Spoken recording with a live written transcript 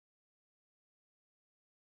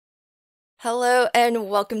Hello and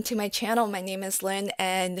welcome to my channel. My name is Lynn,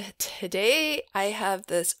 and today I have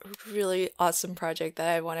this really awesome project that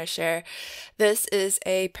I want to share. This is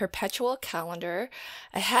a perpetual calendar.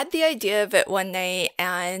 I had the idea of it one night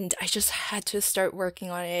and I just had to start working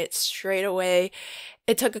on it straight away.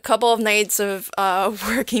 It took a couple of nights of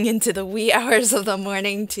working into the wee hours of the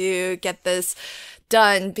morning to get this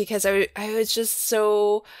done because I was just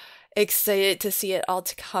so excited to see it all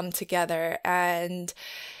to come together. And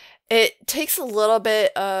it takes a little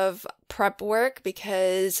bit of prep work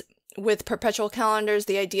because with perpetual calendars,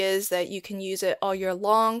 the idea is that you can use it all year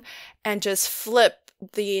long and just flip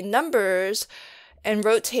the numbers and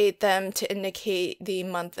rotate them to indicate the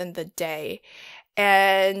month and the day.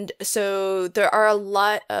 And so there are a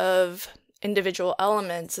lot of individual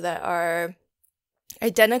elements that are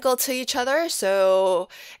identical to each other, so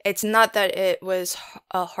it's not that it was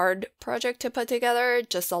a hard project to put together,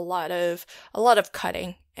 just a lot of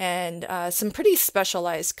cutting and some pretty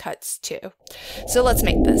specialized cuts too. So let's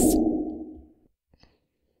make this.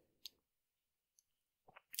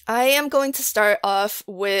 I am going to start off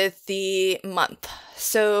with the month.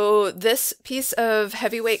 So this piece of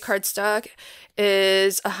heavyweight cardstock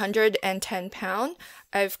is 110 pound.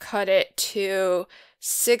 I've cut it to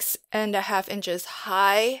 6.5 inches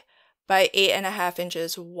high by 8.5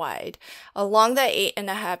 inches wide. Along that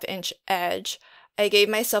 8.5 inch edge, I gave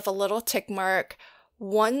myself a little tick mark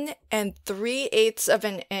 1 3/8 of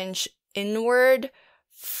an inch inward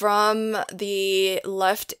from the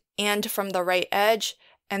left and from the right edge.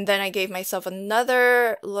 And then I gave myself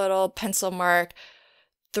another little pencil mark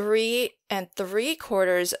 3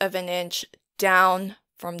 3/4 of an inch down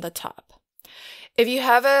from the top. If you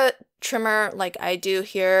have a trimmer like I do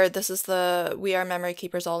here, this is the We Are Memory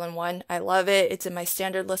Keepers All-in-One. I love it. It's in my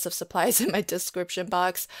standard list of supplies in my description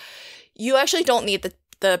box. You actually don't need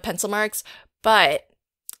the pencil marks, but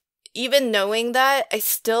even knowing that, I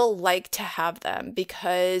still like to have them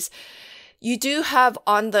because you do have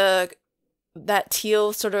on that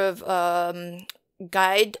teal sort of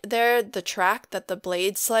guide there, the track that the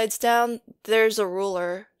blade slides down, there's a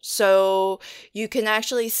ruler. So you can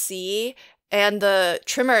actually see, and the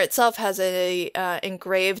trimmer itself has a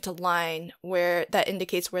engraved line that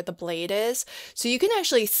indicates where the blade is. So you can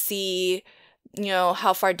actually see,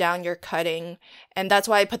 how far down you're cutting. And that's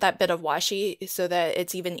why I put that bit of washi so that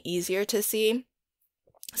it's even easier to see.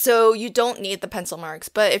 So you don't need the pencil marks,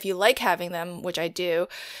 but if you like having them, which I do,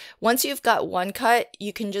 once you've got one cut,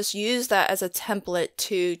 you can just use that as a template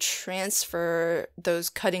to transfer those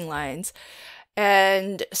cutting lines.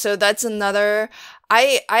 And so that's another,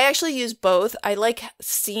 I actually use both. I like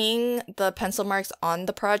seeing the pencil marks on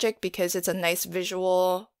the project because it's a nice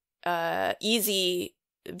visual, easy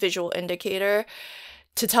visual indicator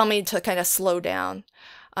to tell me to kind of slow down.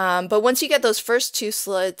 But once you get those first two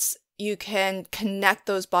slits, you can connect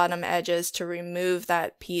those bottom edges to remove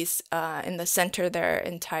that piece in the center there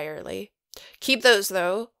entirely. Keep those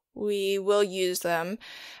though. We will use them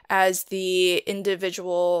as the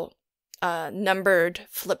individual numbered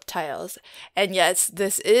flip tiles. And yes,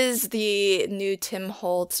 this is the new Tim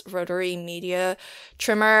Holtz rotary media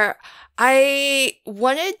trimmer. I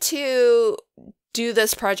wanted to do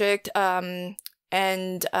this project and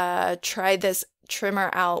try this trimmer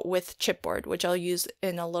out with chipboard, which I'll use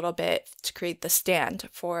in a little bit to create the stand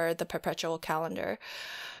for the perpetual calendar.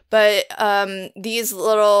 But these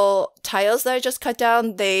little tiles that I just cut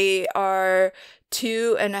down, they are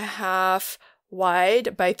 2.5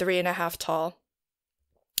 wide by 3.5 tall.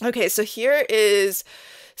 Okay, so here is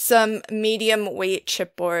some medium weight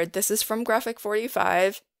chipboard. This is from Graphic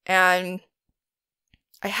 45, and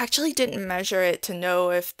I actually didn't measure it to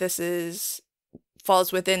know if this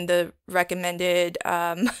falls within the recommended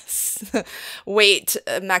weight,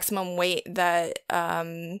 maximum weight that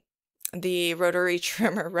the rotary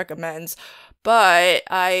trimmer recommends, but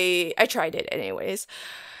I tried it anyways.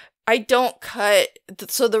 I don't cut,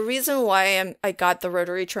 so the reason why I got the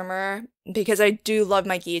rotary trimmer, because I do love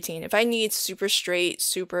my guillotine. If I need super straight,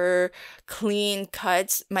 super clean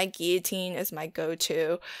cuts, my guillotine is my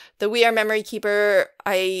go-to. The We Are Memory Keeper,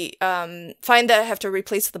 I find that I have to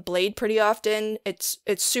replace the blade pretty often. It's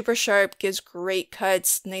super sharp, gives great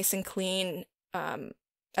cuts, nice and clean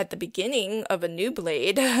at the beginning of a new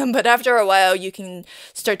blade, but after a while you can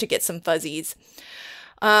start to get some fuzzies.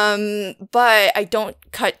 But I don't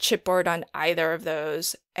cut chipboard on either of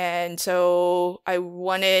those. And so I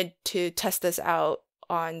wanted to test this out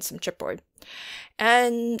on some chipboard.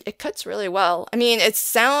 And it cuts really well. I mean, it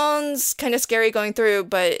sounds kind of scary going through,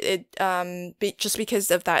 but it, just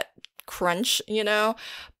because of that crunch,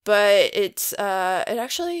 but it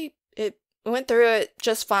went through it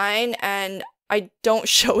just fine. And I don't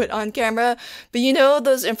show it on camera, but you know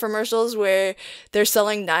those infomercials where they're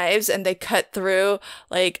selling knives and they cut through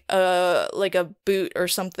like a boot or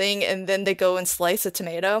something, and then they go and slice a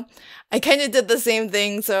tomato? I kind of did the same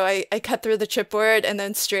thing. So I cut through the chipboard, and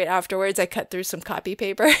then straight afterwards I cut through some copy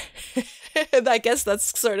paper. I guess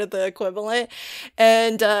that's sort of the equivalent.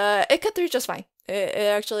 And it cut through just fine. It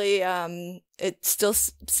actually, it still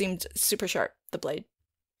seemed super sharp, the blade.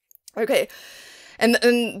 Okay. And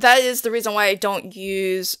that is the reason why I don't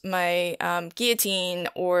use my guillotine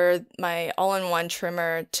or my all-in-one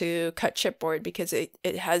trimmer to cut chipboard, because it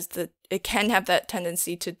can have that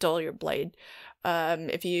tendency to dull your blade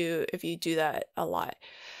if you do that a lot.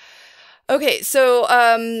 Okay, so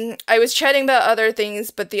I was chatting about other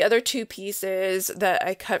things, but the other two pieces that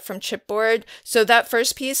I cut from chipboard. So that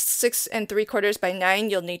first piece, 6 3/4 by 9,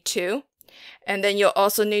 you'll need 2. And then you'll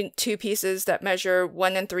also need 2 pieces that measure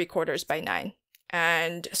 1 3/4 by 9.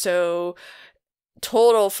 And so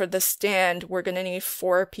total for the stand, we're going to need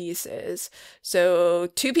 4 pieces. So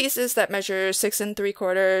 2 pieces that measure 6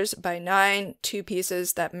 3/4 by 9, 2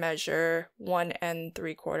 pieces that measure 1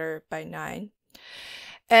 3/4 by 9.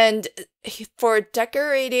 And for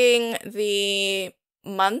decorating the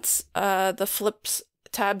months, the flips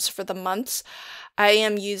tabs for the months, I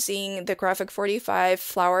am using the Graphic 45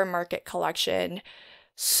 Flower Market collection.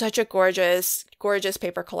 Such a gorgeous, gorgeous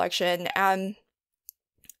paper collection. And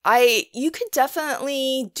you could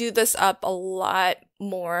definitely do this up a lot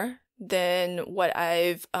more than what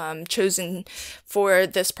I've chosen for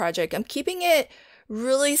this project. I'm keeping it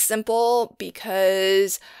really simple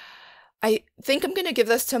because I think I'm gonna give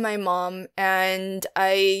this to my mom, and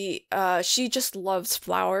she just loves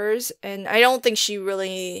flowers, and I don't think she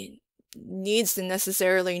really needs to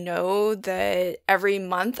necessarily know that every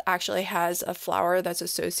month actually has a flower that's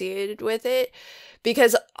associated with it,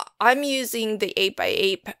 because I'm using the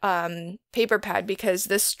 8x8 paper pad, because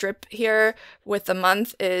this strip here with the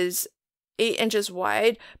month is 8 inches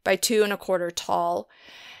wide by 2 1/4 tall.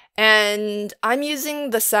 And I'm using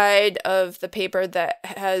the side of the paper that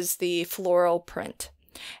has the floral print.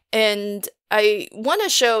 And I want to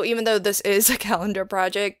show, even though this is a calendar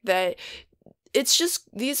project, that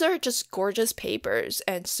these are just gorgeous papers.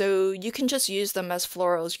 And so you can just use them as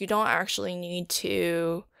florals. You don't actually need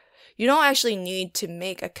to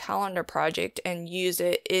make a calendar project and use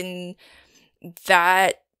it in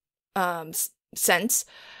that sense,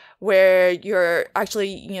 where you're actually,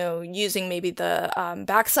 using maybe the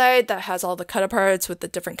backside that has all the cut aparts with the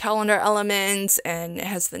different calendar elements, and it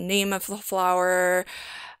has the name of the flower.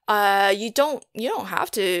 You don't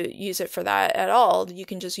have to use it for that at all. You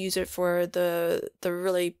can just use it for the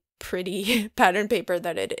really pretty pattern paper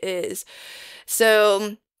that it is.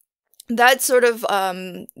 So that's sort of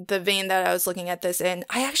the vein that I was looking at this in.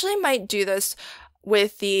 I actually might do this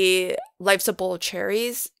with the Life's a Bowl of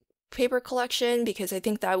Cherries paper collection, because I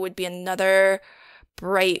think that would be another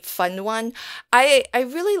bright, fun one. I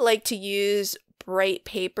really like to use bright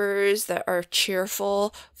papers that are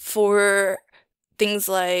cheerful for things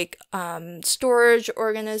like storage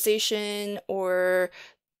organization or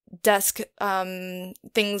desk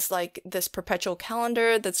things like this Perpetual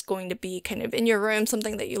calendar that's going to be kind of in your room,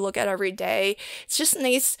 something that you look at every day. It's just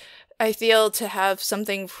nice, I feel, to have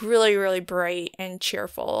something really, really bright and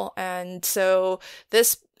cheerful. And so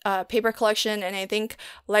this paper collection, and I think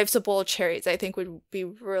Life's a Bowl of Cherries, I think would be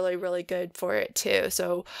really, really good for it too.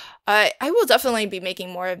 So I will definitely be making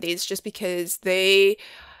more of these, just because they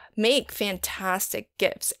make fantastic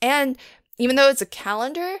gifts. And even though it's a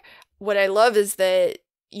calendar, what I love is that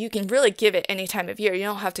you can really give it any time of year. You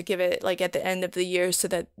don't have to give it like at the end of the year so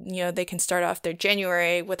that, they can start off their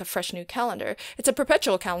January with a fresh new calendar. It's a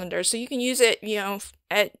perpetual calendar, so you can use it,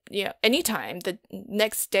 at, any time, the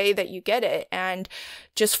next day that you get it, and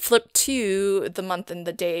just flip to the month and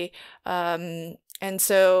the day. And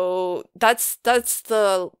so that's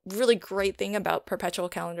the really great thing about perpetual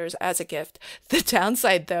calendars as a gift. The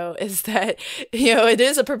downside, though, is that, it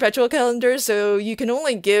is a perpetual calendar, so you can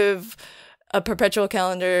only give a perpetual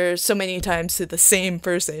calendar so many times to the same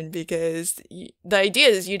person, because the idea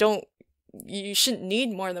is you shouldn't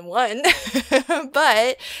need more than one.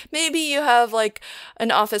 But maybe you have like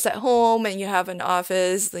an office at home, and you have an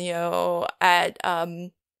office, at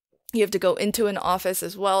you have to go into an office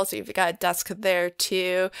as well, so you've got a desk there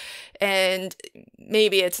too, and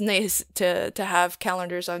maybe it's nice to have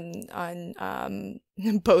calendars on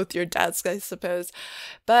both your desks, I suppose.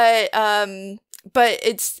 But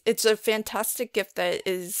it's a fantastic gift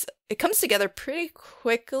it comes together pretty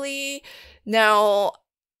quickly. Now,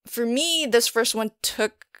 for me, this first one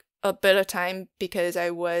took a bit of time because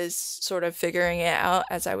I was sort of figuring it out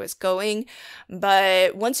as I was going.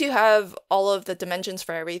 But once you have all of the dimensions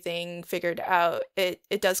for everything figured out,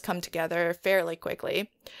 it does come together fairly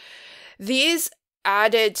quickly. These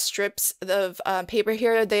added strips of paper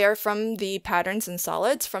here, they are from the Patterns and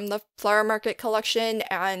Solids from the Flower Market collection,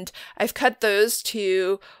 and I've cut those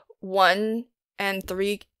to 1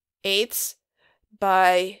 3/8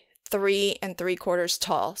 by 3 3/4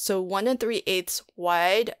 tall. So 1 3/8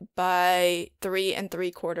 wide by 3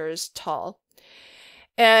 3/4 tall.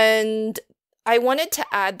 And I wanted to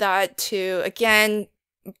add that to, again,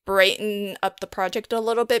 brighten up the project a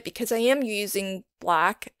little bit because I am using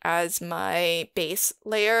black as my base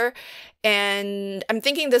layer. And I'm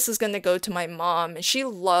thinking this is going to go to my mom. And she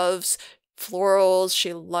loves florals.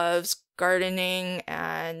 She loves gardening,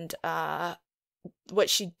 and what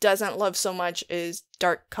she doesn't love so much is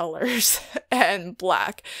dark colors and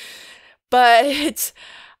black. But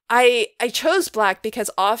I chose black because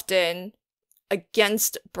often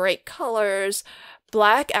against bright colors,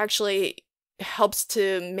 black actually helps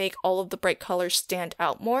to make all of the bright colors stand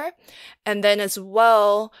out more. And then as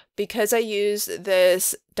well, because I use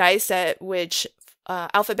this die set, which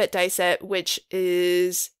alphabet die set, which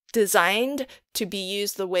is designed to be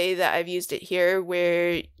used the way that I've used it here,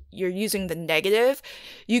 where you're using the negative,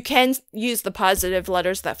 you can use the positive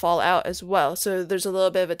letters that fall out as well. So there's a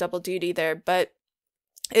little bit of a double duty there, but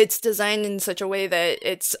it's designed in such a way that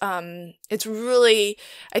it's really,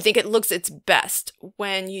 I think it looks its best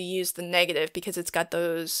when you use the negative because it's got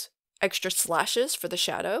those extra slashes for the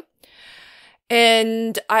shadow.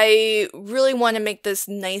 And I really want to make this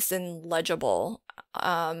nice and legible.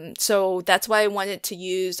 So that's why I wanted to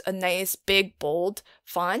use a nice big bold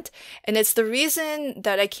font. And it's the reason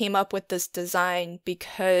that I came up with this design,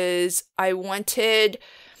 because I wanted,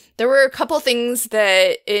 there were a couple things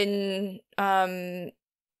that in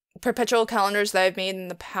Perpetual calendars that I've made in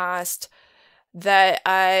the past that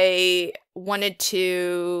I wanted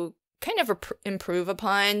to kind of improve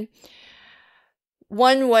upon.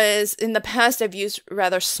 One was, in the past, I've used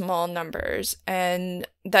rather small numbers, and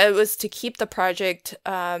that was to keep the project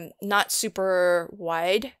not super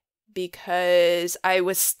wide, because I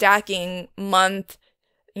was stacking month,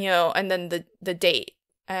 and then the date.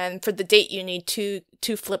 And for the date, you need two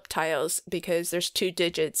flip tiles because there's 2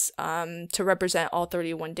 digits to represent all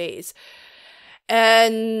 31 days.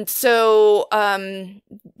 And so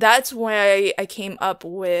that's why I came up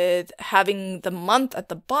with having the month at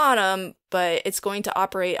the bottom, but it's going to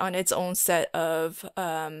operate on its own set of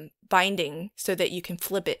binding so that you can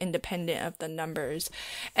flip it independent of the numbers.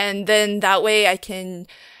 And then that way I can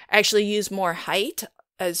actually use more height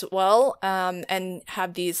as well, and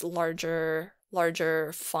have these larger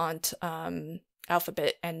font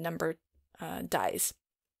alphabet and number dies,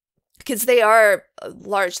 because they are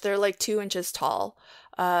large. They're like 2 inches tall,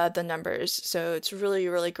 the numbers. So it's really,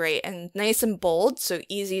 really great and nice and bold, so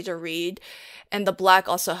easy to read. And the black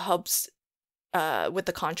also helps with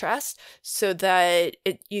the contrast so that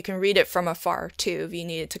you can read it from afar too if you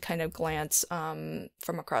needed to kind of glance from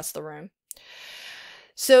across the room.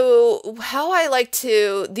 So how I like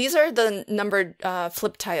to, these are the numbered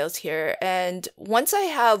flip tiles here, and once I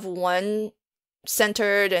have one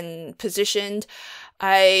centered and positioned,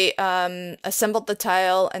 I assembled the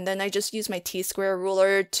tile, and then I just use my T-square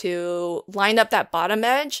ruler to line up that bottom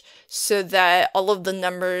edge so that all of the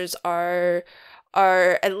numbers are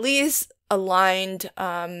at least aligned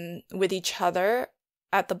with each other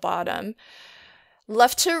at the bottom.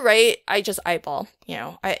 Left to right, I just eyeball.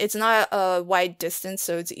 It's not a wide distance,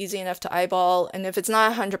 so it's easy enough to eyeball. And if it's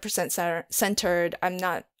not 100% centered, I'm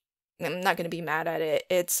not going to be mad at it.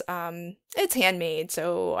 It's handmade,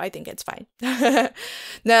 so I think it's fine.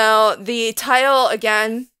 Now, the tile,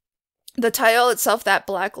 again, the tile itself, that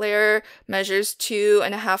black layer, measures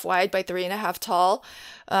 2.5 wide by 3.5 tall,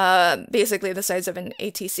 basically the size of an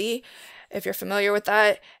ATC, if you're familiar with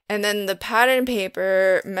that. And then the pattern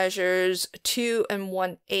paper measures 2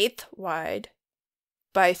 1/8 wide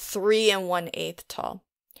by 3 1/8 tall.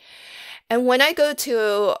 And when I go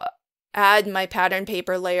to add my pattern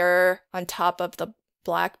paper layer on top of the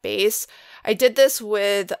black base, I did this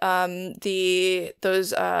with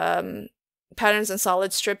those Patterns and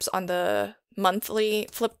Solid strips on the monthly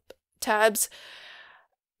flip tabs,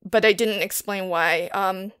 but I didn't explain why.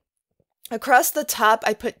 Across the top,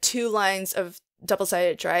 I put 2 lines of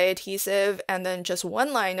double-sided dry adhesive and then just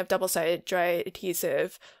 1 line of double-sided dry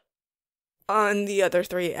adhesive on the other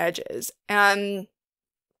 3 edges. And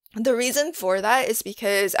the reason for that is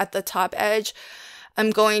because at the top edge, I'm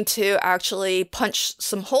going to actually punch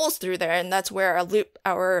some holes through there, and that's where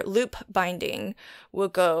our loop binding will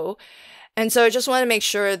go. And so I just want to make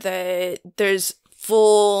sure that there's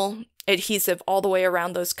full adhesive all the way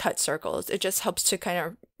around those cut circles. It just helps to kind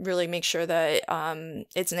of really make sure that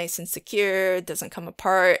it's nice and secure, it doesn't come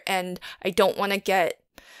apart, and I don't want to get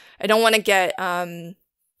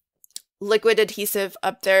liquid adhesive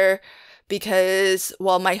up there, because,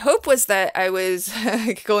 well, my hope was that I was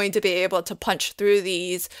going to be able to punch through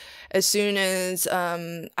these as soon as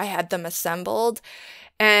I had them assembled.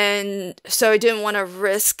 And so I didn't want to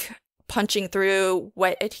risk punching through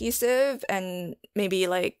wet adhesive and maybe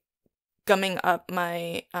like gumming up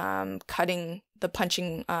my the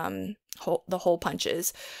hole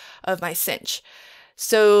punches of my cinch.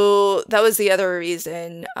 So that was the other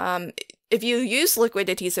reason. If you use liquid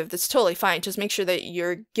adhesive, that's totally fine. Just make sure that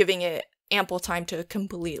you're giving it ample time to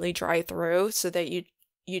completely dry through, so that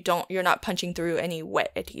you're not punching through any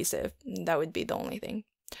wet adhesive. That would be the only thing.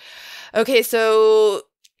 Okay, so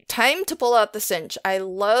time to pull out the cinch. I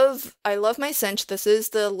love my cinch. This is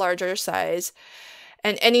the larger size.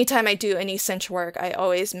 And anytime I do any cinch work, I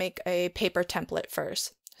always make a paper template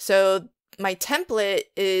first. So my template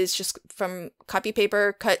is just from copy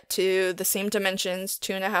paper cut to the same dimensions,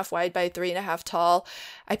 2.5 wide by 3.5 tall.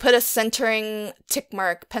 I put a centering tick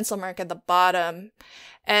mark, pencil mark at the bottom,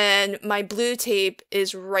 and my blue tape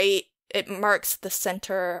is it marks the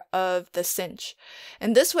center of the cinch.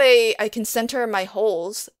 And this way I can center my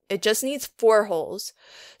holes. It just needs 4 holes.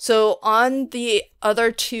 So on the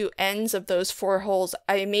other 2 ends of those 4 holes,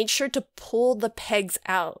 I made sure to pull the pegs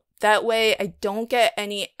out. That way I don't get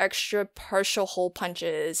any extra partial hole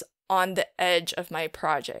punches on the edge of my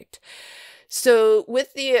project. So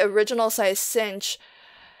with the original size cinch,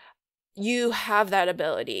 you have that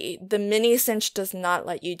ability. The mini cinch does not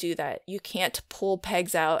let you do that. You can't pull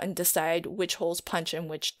pegs out and decide which holes punch and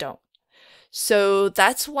which don't. So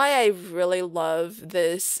that's why I really love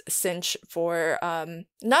this cinch for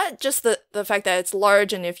not just the fact that it's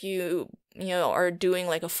large, and if you are doing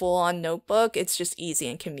like a full-on notebook, it's just easy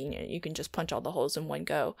and convenient. You can just punch all the holes in one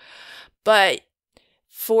go. But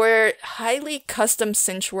for highly custom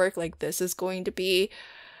cinch work like this is going to be,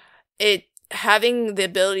 having the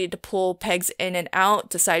ability to pull pegs in and out,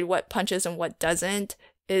 decide what punches and what doesn't,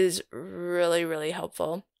 is really, really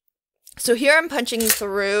helpful. So here I'm punching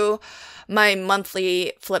through my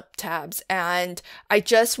monthly flip tabs, and I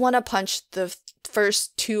just want to punch the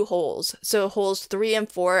first 2 holes. So holes 3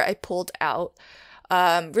 and 4 I pulled out.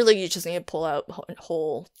 Really, you just need to pull out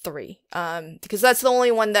hole 3, because that's the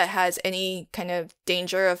only one that has any kind of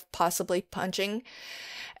danger of possibly punching.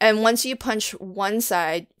 And once you punch one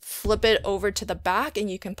side, flip it over to the back and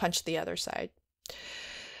you can punch the other side.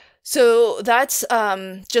 So that's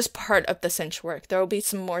just part of the cinch work. There will be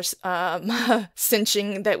some more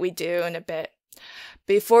cinching that we do in a bit.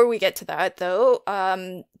 Before we get to that, though,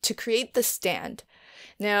 to create the stand.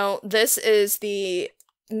 Now, this is the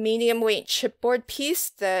medium weight chipboard piece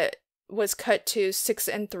that was cut to 6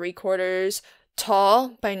 3/4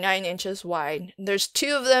 tall by 9 inches wide. There's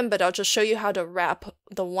 2 of them, but I'll just show you how to wrap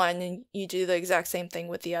the one, and you do the exact same thing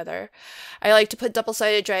with the other. I like to put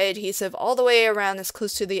double-sided dry adhesive all the way around as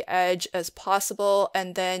close to the edge as possible,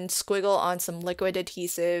 and then squiggle on some liquid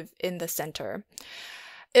adhesive in the center.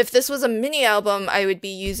 If this was a mini album, I would be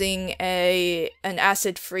using an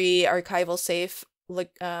acid-free, archival-safe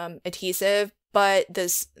adhesive, but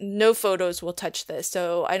no photos will touch this,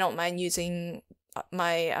 so I don't mind using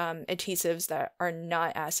my adhesives that are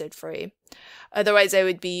not acid-free. Otherwise, I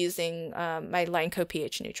would be using my Lineco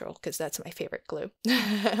pH neutral, because that's my favorite glue.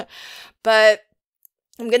 But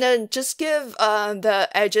I'm gonna just give the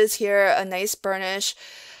edges here a nice burnish.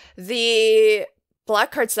 The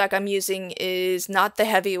black cardstock I'm using is not the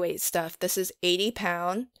heavyweight stuff. This is 80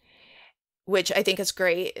 pound, which I think is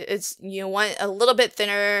great. You want a little bit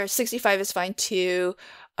thinner. 65 is fine too.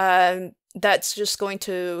 That's just going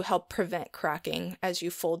to help prevent cracking as you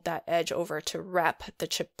fold that edge over to wrap the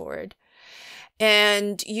chipboard.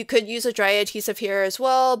 And you could use a dry adhesive here as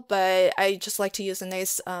well, but I just like to use a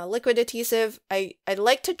nice liquid adhesive. I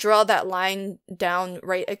like to draw that line down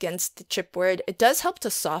right against the chipboard. It does help to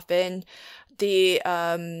soften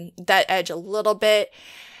that edge a little bit.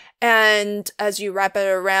 And as you wrap it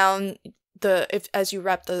around, as you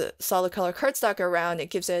wrap the solid color cardstock around, it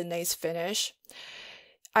gives it a nice finish.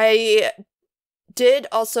 I did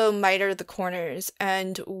also miter the corners,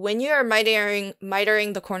 and when you're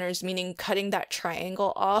mitering the corners, meaning cutting that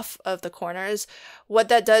triangle off of the corners, what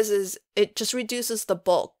that does is it just reduces the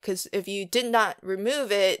bulk, because if you did not remove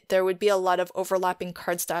it, there would be a lot of overlapping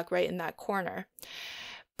cardstock right in that corner.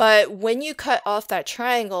 But when you cut off that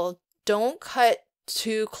triangle, don't cut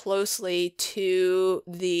too closely to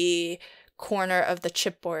the corner of the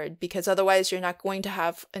chipboard, because otherwise you're not going to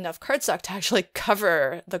have enough cardstock to actually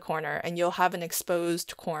cover the corner and you'll have an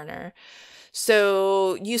exposed corner.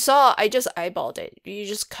 So you saw, I just eyeballed it. You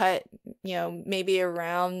just cut, maybe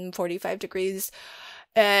around 45 degrees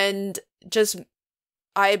and just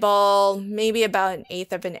eyeball maybe about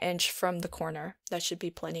 1/8 of an inch from the corner. That should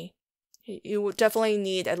be plenty. You will definitely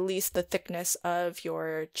need at least the thickness of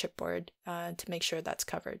your chipboard to make sure that's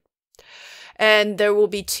covered. And there will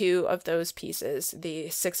be 2 of those pieces, the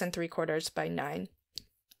 6 3/4 by 9.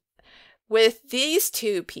 With these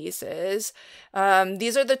 2 pieces,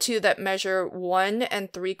 these are the 2 that measure 1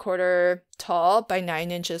 3/4 tall by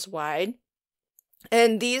 9 inches wide.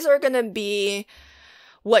 And these are going to be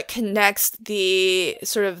what connects the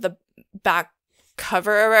sort of the back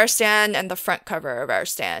cover of our stand and the front cover of our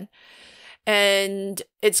stand. And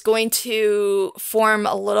it's going to form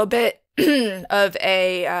a little bit of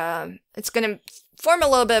a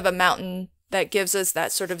mountain that gives us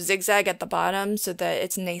that sort of zigzag at the bottom so that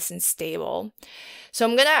it's nice and stable. So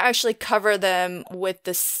I'm going to actually cover them with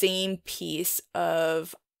the same piece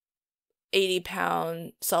of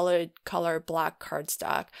 80-pound solid color black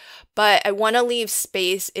cardstock, but I want to leave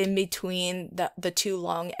space in between the 2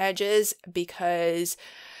 long edges because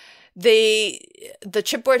the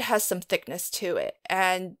chipboard has some thickness to it,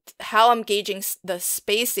 and how I'm gauging the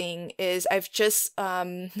spacing is I've just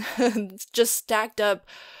just stacked up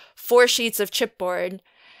 4 sheets of chipboard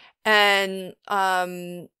and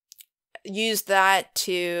use that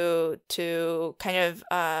to kind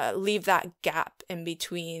of leave that gap in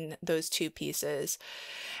between those 2 pieces.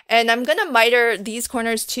 And I'm going to miter these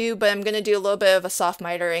corners too, but I'm going to do a little bit of a soft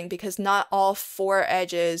mitering because not all 4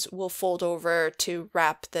 edges will fold over to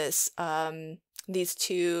wrap this these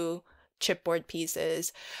 2 chipboard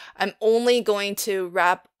pieces. I'm only going to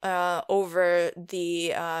wrap over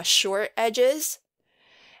the short edges.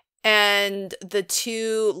 And the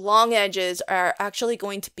 2 long edges are actually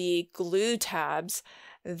going to be glue tabs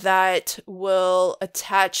that will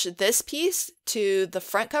attach this piece to the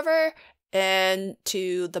front cover and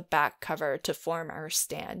to the back cover to form our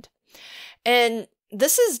stand. And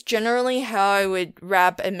this is generally how I would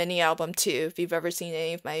wrap a mini album too. If you've ever seen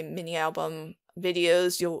any of my mini album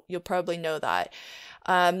videos, you'll probably know that.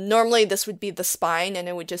 Normally this would be the spine and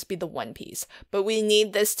it would just be the one piece, but we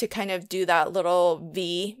need this to kind of do that little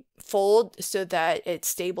V fold so that it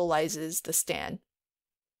stabilizes the stand.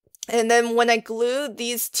 And then when I glue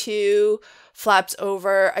these 2 flaps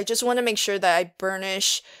over, I just want to make sure that I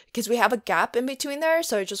burnish because we have a gap in between there.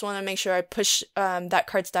 So I just want to make sure I push that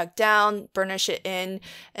cardstock down, burnish it in,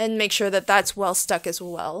 and make sure that that's well stuck as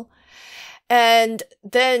well. And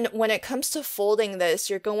then when it comes to folding this,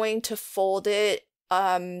 you're going to fold it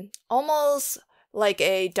almost like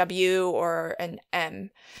a W or an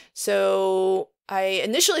M. So I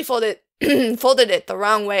initially folded it the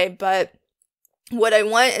wrong way, but what I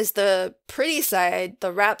want is the pretty side,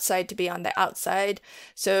 the wrap side, to be on the outside.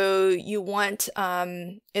 So you want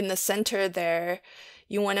in the center there,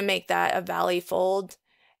 you want to make that a valley fold,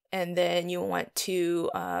 and then you want 2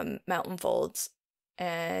 mountain folds.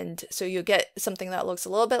 And so you get something that looks a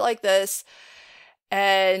little bit like this.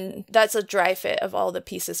 And that's a dry fit of all the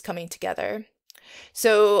pieces coming together.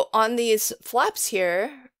 So on these flaps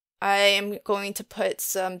here, I am going to put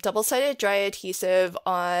some double-sided dry adhesive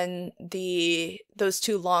on those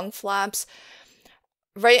 2 long flaps,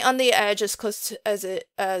 right on the edge as close as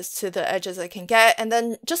to the edge as I can get, and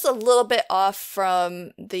then just a little bit off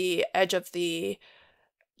from the edge of the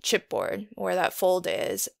chipboard where that fold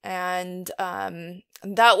is, and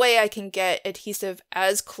that way I can get adhesive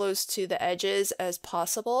as close to the edges as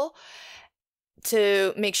possible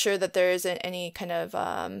to make sure that there isn't any kind of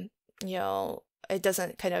it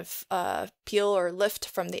doesn't kind of peel or lift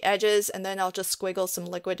from the edges. And then I'll just squiggle some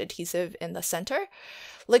liquid adhesive in the center.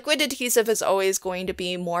 Liquid adhesive is always going to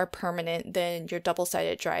be more permanent than your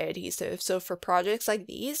double-sided dry adhesive. So for projects like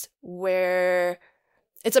these where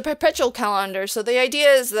it's a perpetual calendar, so the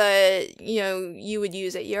idea is that, you would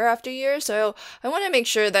use it year after year. So I want to make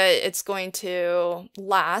sure that it's going to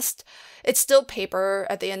last. It's still paper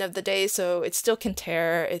at the end of the day, so it still can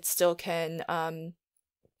tear. It still can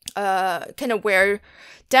kind of wear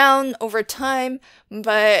down over time,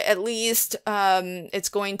 but at least it's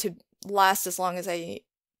going to last as long as it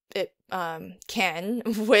can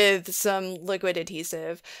with some liquid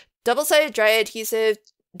adhesive. Double-sided dry adhesive,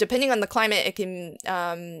 depending on the climate, it can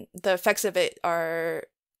the effects of it are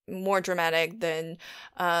more dramatic than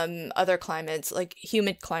other climates, like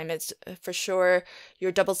humid climates. For sure,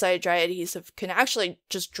 your double-sided dry adhesive can actually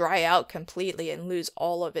just dry out completely and lose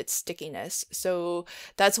all of its stickiness. So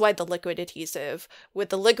that's why the liquid adhesive. With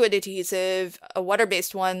the liquid adhesive, a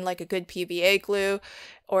water-based one like a good PVA glue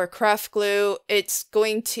or craft glue, it's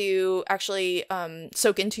going to actually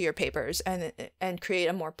soak into your papers and create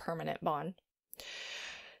a more permanent bond.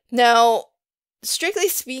 Now, strictly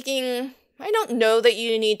speaking, I don't know that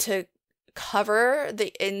you need to cover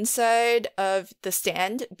the inside of the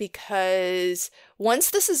stand, because once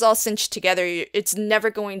this is all cinched together, it's never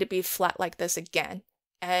going to be flat like this again.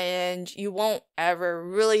 And you won't ever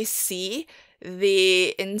really see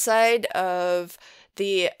the inside of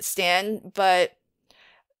the stand, but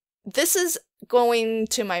this is going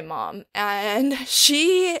to my mom, and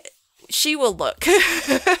she will look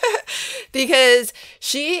because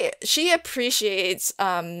she appreciates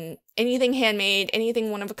anything handmade,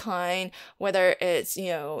 anything one of a kind, whether it's,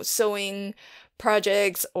 sewing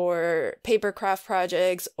projects or paper craft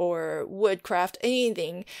projects or woodcraft,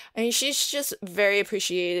 anything. I mean, she's just very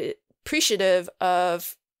appreciative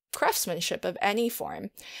of craftsmanship of any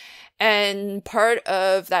form. And part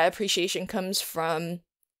of that appreciation comes from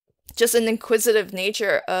just an inquisitive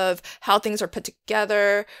nature of how things are put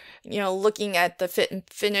together, looking at the fit and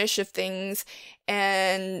finish of things.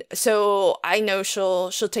 And so I know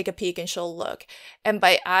she'll take a peek and she'll look. And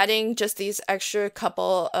by adding just these extra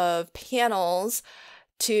couple of panels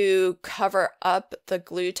to cover up the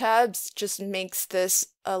glue tabs just makes this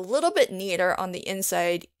a little bit neater on the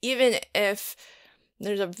inside, even if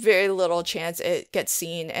there's a very little chance it gets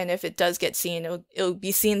seen. And if it does get seen, it'll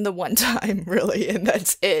be seen the one time, really, and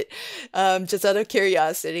that's it. Just out of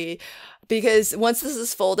curiosity. Because once this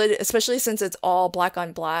is folded, especially since it's all black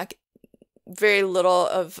on black, very little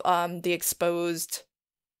of the exposed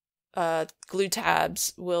glue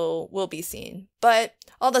tabs will be seen. But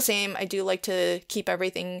all the same, I do like to keep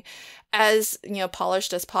everything as,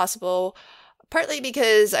 polished as possible. Partly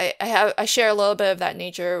because I share a little bit of that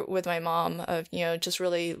nature with my mom of, just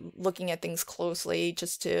really looking at things closely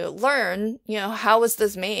just to learn, how was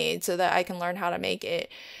this made so that I can learn how to make it.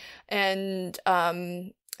 And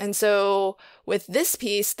so with this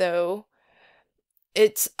piece though,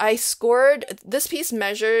 this piece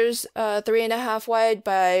measures 3.5 wide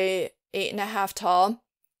by 8.5 tall,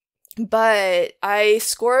 but I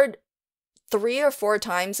scored 3 or 4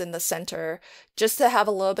 times in the center just to have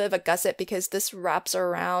a little bit of a gusset, because this wraps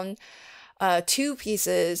around 2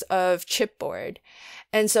 pieces of chipboard.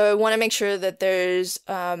 And so I want to make sure that there's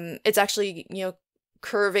it's actually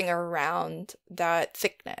curving around that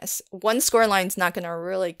thickness. One score line's not going to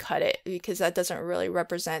really cut it, because that doesn't really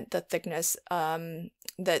represent the thickness that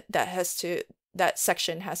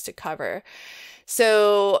section has to cover.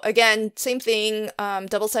 So again, same thing,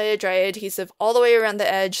 double-sided dry adhesive all the way around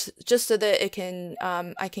the edge, just so that it can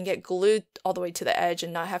I can get glued all the way to the edge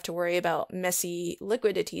and not have to worry about messy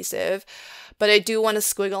liquid adhesive. But I do want to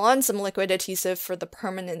squiggle on some liquid adhesive for the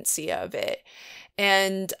permanency of it.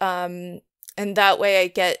 And that way I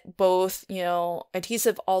get both,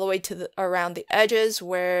 adhesive all the way to around the edges,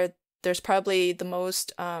 where there's probably the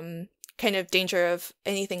most kind of danger of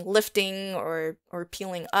anything lifting or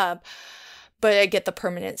peeling up, but I get the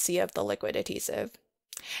permanency of the liquid adhesive.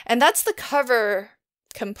 And that's the cover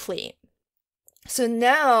complete. So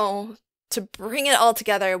now, to bring it all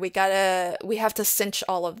together, we have to cinch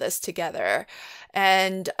all of this together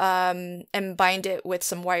and bind it with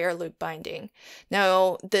some wire loop binding.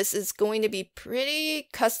 Now, this is going to be pretty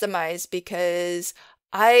customized, because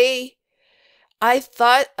I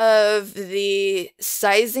thought of the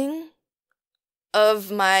sizing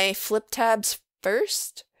of my flip tabs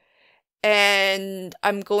first, and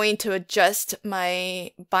I'm going to adjust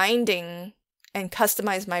my binding and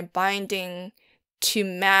customize my binding to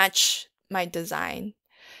match my design.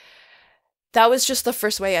 That was just the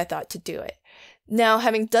first way I thought to do it. Now,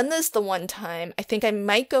 having done this the one time, I think I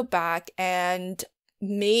might go back and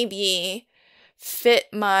maybe fit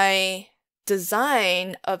my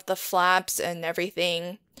design of the flaps and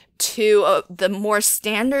everything to the more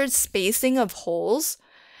standard spacing of holes.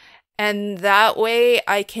 And that way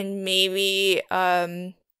I can maybe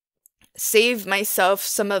save myself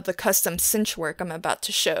some of the custom cinch work I'm about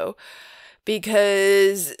to show,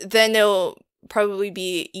 because then it'll probably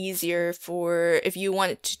be easier for, if you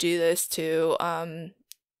wanted to do this, to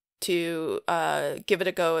give it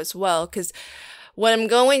a go as well. Because what I'm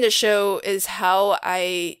going to show is how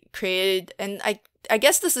I created, and I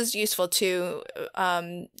guess this is useful to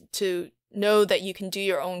know that you can do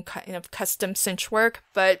your own kind of custom cinch work,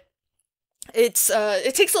 but it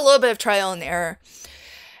takes a little bit of trial and error.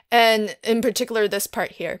 And in particular, this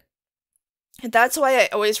part here. That's why I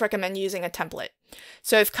always recommend using a template.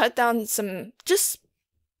 So I've cut down some just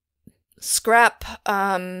scrap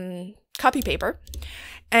copy paper,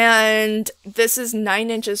 and this is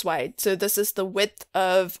 9 inches wide. So this is the width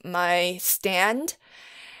of my stand.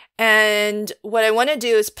 And what I want to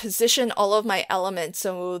do is position all of my elements.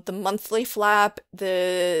 So the monthly flap,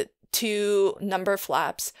 the 2 number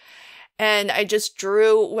flaps, and I just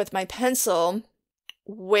drew with my pencil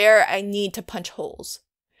where I need to punch holes.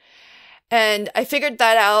 And I figured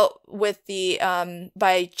that out with the,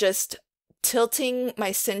 by just tilting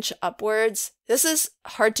my cinch upwards. This is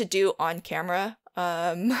hard to do on camera,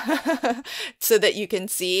 so that you can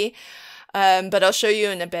see, but I'll show you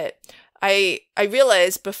in a bit. I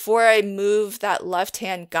realized before I move that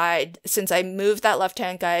left-hand guide, since I moved that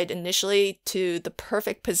left-hand guide initially to the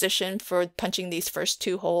perfect position for punching these first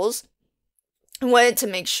 2 holes, I wanted to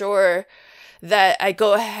make sure that I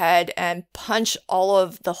go ahead and punch all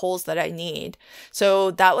of the holes that I need.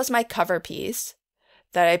 So that was my cover piece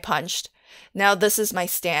that I punched. Now this is my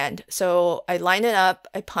stand. So I line it up,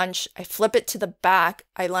 I punch, I flip it to the back,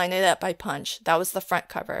 I line it up, I punch. That was the front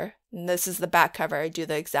cover. And this is the back cover. I do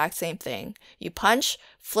the exact same thing. You punch,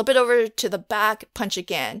 flip it over to the back, punch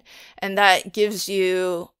again. And that gives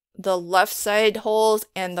you the left side holes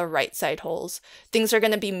and the right side holes. Things are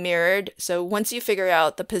going to be mirrored. So once you figure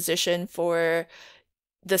out the position for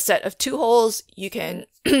the set of 2 holes, you can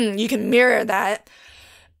you can mirror that.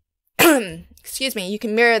 Excuse me, you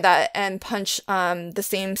can mirror that and punch the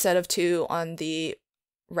same set of 2 on the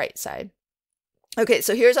right side. Okay,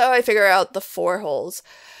 so here's how I figure out the 4 holes.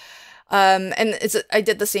 And I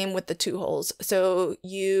did the same with the 2 holes. So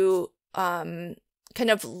you kind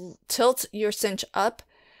of tilt your cinch up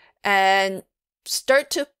and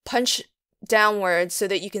start to punch downwards so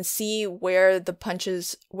that you can see where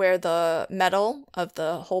the metal of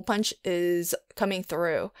the hole punch is coming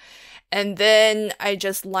through. And then I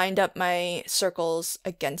just lined up my circles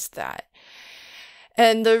against that.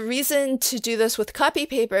 And the reason to do this with copy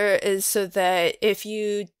paper is so that if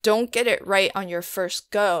you don't get it right on your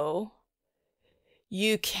first go,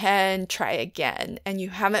 you can try again, and you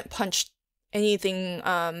haven't punched anything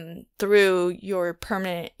through your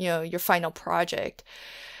permanent, your final project.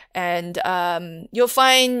 And you'll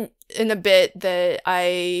find in a bit that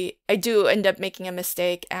I do end up making a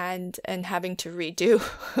mistake and having to redo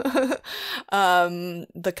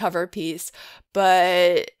the cover piece,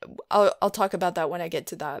 but I'll talk about that when I get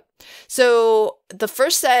to that. So the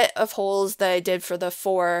first set of holes that I did for the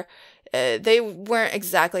 4, they weren't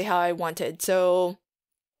exactly how I wanted. So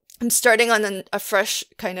I'm starting on a fresh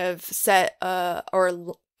kind of set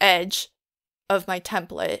or edge of my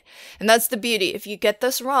template. And that's the beauty. If you get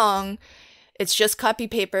this wrong, it's just copy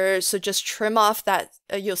paper. So just trim off that.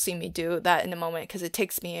 You'll see me do that in a moment because it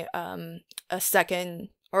takes me a second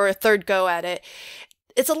or a third go at it.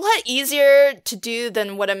 It's a lot easier to do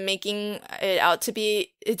than what I'm making it out to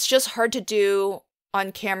be. It's just hard to do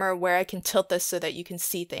on camera where I can tilt this so that you can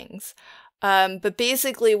see things. But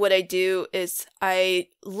basically what I do is I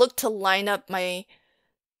look to line up my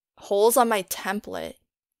holes on my template.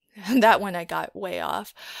 That one I got way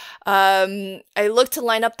off. I look to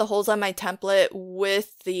line up the holes on my template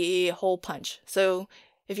with the hole punch. So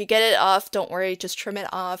if you get it off, don't worry, just trim it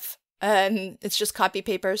off. It's just copy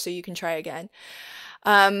paper, so you can try again.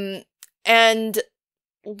 And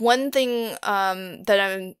one thing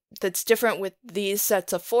that's different with these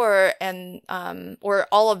sets of 4 and or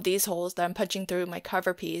all of these holes that I'm punching through my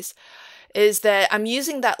cover piece is that I'm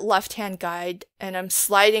using that left-hand guide and I'm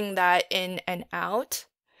sliding that in and out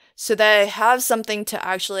so that I have something to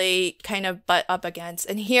actually kind of butt up against.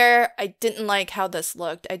 And here, I didn't like how this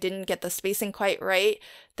looked. I didn't get the spacing quite right.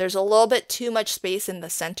 There's a little bit too much space in the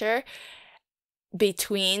center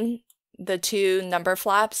between the 2 number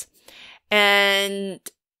flaps. And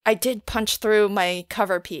I did punch through my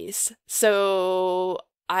cover piece. So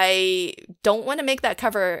I don't want to make that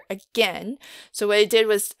cover again. So what I did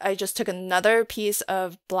was I just took another piece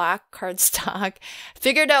of black cardstock,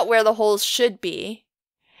 figured out where the holes should be,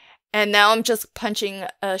 and now I'm just punching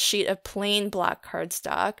a sheet of plain black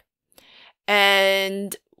cardstock.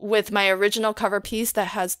 And with my original cover piece that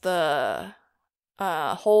has the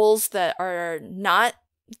holes that are not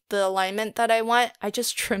the alignment that I want, I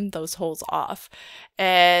just trimmed those holes off.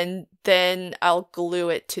 And then I'll glue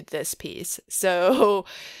it to this piece. So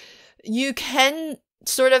you can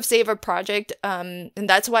sort of save a project. And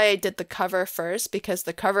that's why I did the cover first, because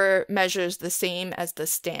the cover measures the same as the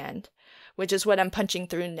stand, which is what I'm punching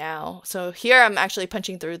through now. So here I'm actually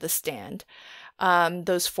punching through the stand,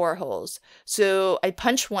 those 4 holes. So I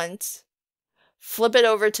punch once, flip it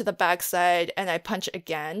over to the back side, and I punch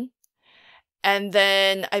again. And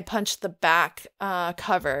then I punch the back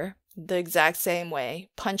cover the exact same way.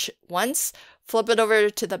 Punch once, flip it over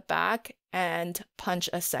to the back, and punch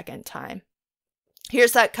a second time.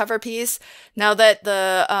 Here's that cover piece. Now that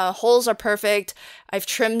the holes are perfect, I've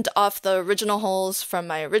trimmed off the original holes from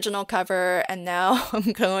my original cover, and now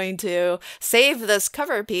I'm going to save this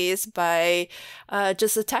cover piece by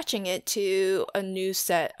just attaching it to a new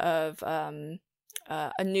set of, an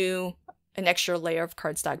extra layer of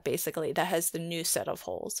cardstock, basically, that has the new set of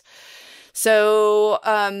holes. So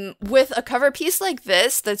with a cover piece like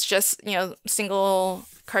this, that's just, single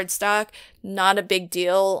cardstock, not a big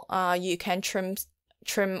deal. You can trim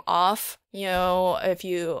off, if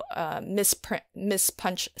you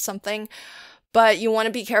mispunch something, but you want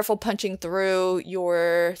to be careful punching through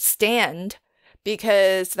your stand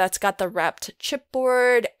because that's got the wrapped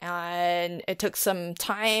chipboard and it took some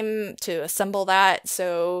time to assemble that.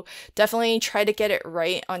 So definitely try to get it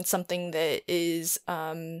right on something that is,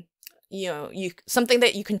 something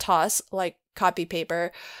that you can toss, like copy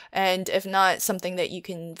paper, and if not, something that you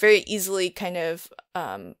can very easily kind of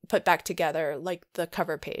put back together, like the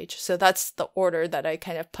cover page. So that's the order that I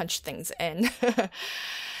kind of punch things in.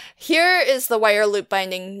 Here is the wire loop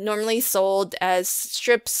binding, normally sold as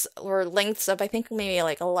strips or lengths of, I think, maybe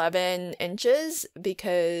like 11 inches,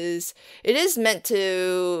 because it is meant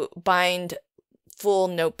to bind full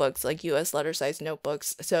notebooks, like US letter size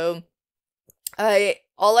notebooks. So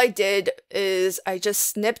all I did is I just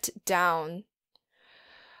snipped down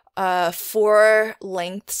 4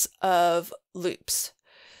 lengths of loops.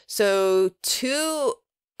 So two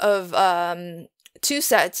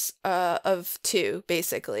sets of 2,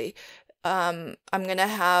 basically. I'm gonna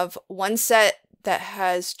have one set that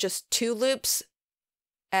has just 2 loops,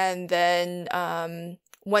 and then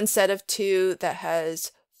one set of 2 that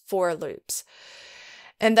has 4 loops.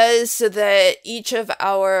 And that is so that each of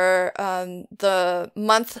our, the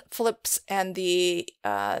month flips and the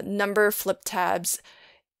number flip tabs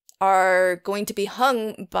are going to be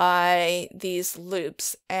hung by these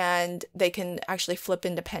loops, and they can actually flip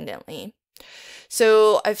independently.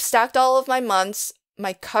 So I've stacked all of my months.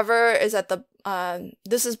 My cover is at the,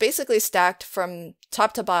 this is basically stacked from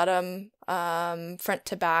top to bottom, front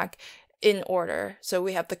to back in order. So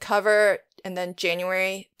we have the cover and then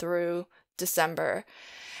January through December.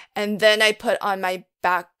 And then I put on my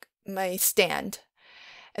stand.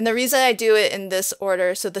 And the reason I do it in this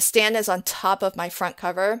order, so the stand is on top of my front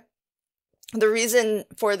cover. The reason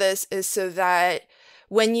for this is so that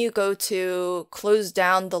when you go to close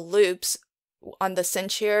down the loops on the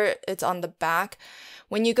cinch here, it's on the back.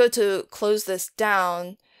 When you go to close this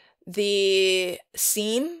down, the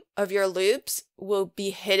seam of your loops will be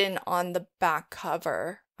hidden on the back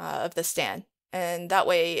cover of the stand. And that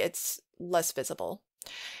way it's less visible.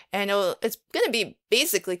 And it's going to be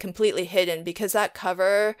basically completely hidden because that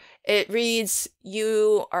cover, it reads,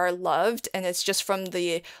 "You are loved," and it's just from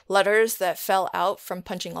the letters that fell out from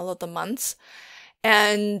punching all of the months.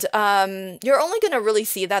 And you're only going to really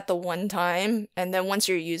see that the one time. And then once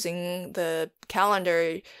you're using the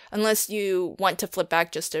calendar, unless you want to flip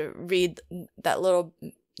back just to read that little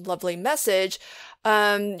lovely message,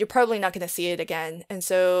 you're probably not going to see it again. And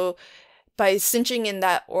so by cinching in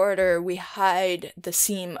that order, we hide the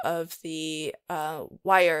seam of the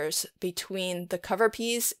wires between the cover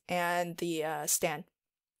piece and the stand.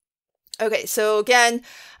 Okay, so again,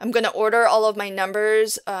 I'm going to order all of my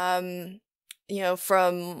numbers, from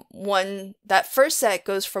 1, that first set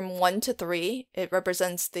goes from 1 to 3. It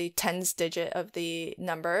represents the tens digit of the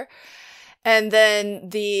number. And then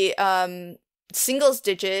the singles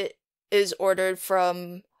digit is ordered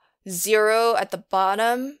from 0 at the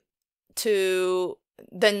bottom to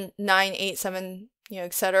then 9, 8, 7,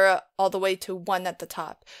 etc., all the way to 1 at the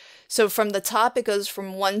top. So from the top, it goes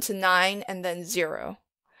from 1 to 9 and then 0.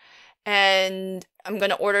 And I'm going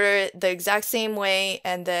to order it the exact same way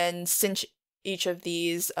and then cinch each of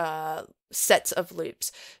these sets of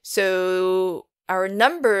loops. So our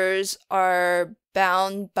numbers are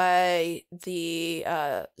bound by the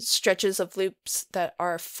stretches of loops that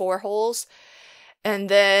are 4 holes. And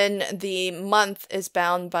then the month is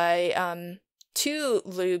bound by 2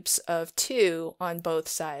 loops of 2 on both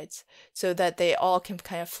sides so that they all can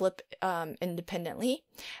kind of flip independently.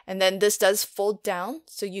 And then this does fold down,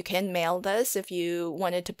 so you can mail this. If you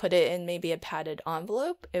wanted to put it in maybe a padded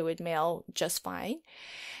envelope, it would mail just fine.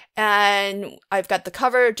 And I've got the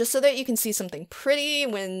cover just so that you can see something pretty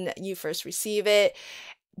when you first receive it.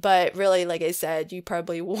 But really, like I said, you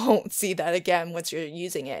probably won't see that again once you're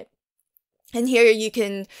using it. And here you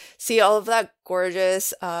can see all of that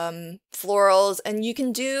gorgeous florals, and you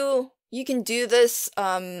can do you can do this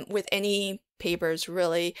with any papers,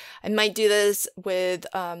 really. I might do this with,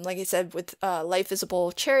 like I said, with light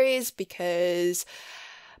visible cherries, because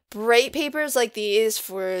bright papers like these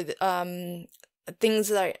for things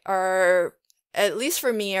that are, at least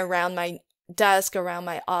for me, around my desk, around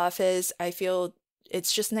my office, I feel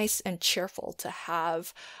it's just nice and cheerful to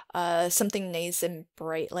have something nice and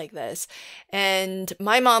bright like this. And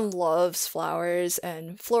my mom loves flowers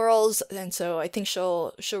and florals, and so I think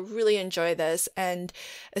she'll really enjoy this. And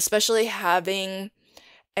especially having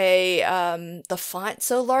the font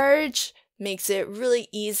so large makes it really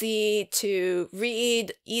easy to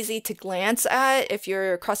read, easy to glance at if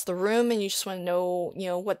you're across the room and you just want to know,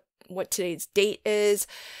 what today's date is.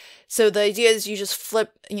 So the idea is you just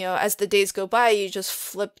flip, as the days go by, you just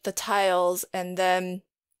flip the tiles, and then,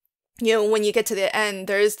 when you get to the end,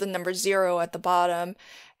 there is the number 0 at the bottom,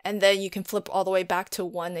 and then you can flip all the way back to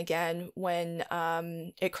 1 again when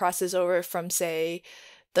it crosses over from, say,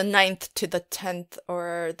 the 9th to the 10th,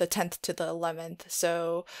 or the 10th to the 11th.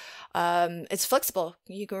 So it's flexible.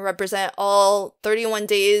 You can represent all 31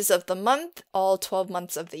 days of the month, all 12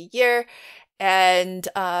 months of the year, and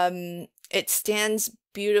it stands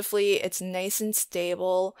beautifully. It's nice and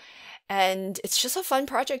stable, and it's just a fun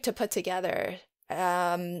project to put together.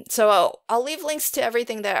 So I'll leave links to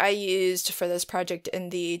everything that I used for this project in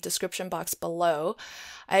the description box below.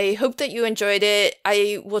 I hope that you enjoyed it.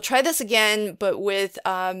 I will try this again, but with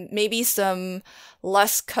maybe some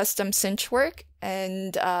less custom cinch work,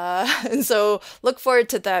 and so look forward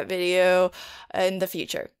to that video in the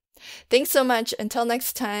future. Thanks so much. Until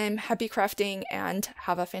next time, happy crafting and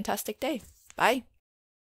have a fantastic day. Bye.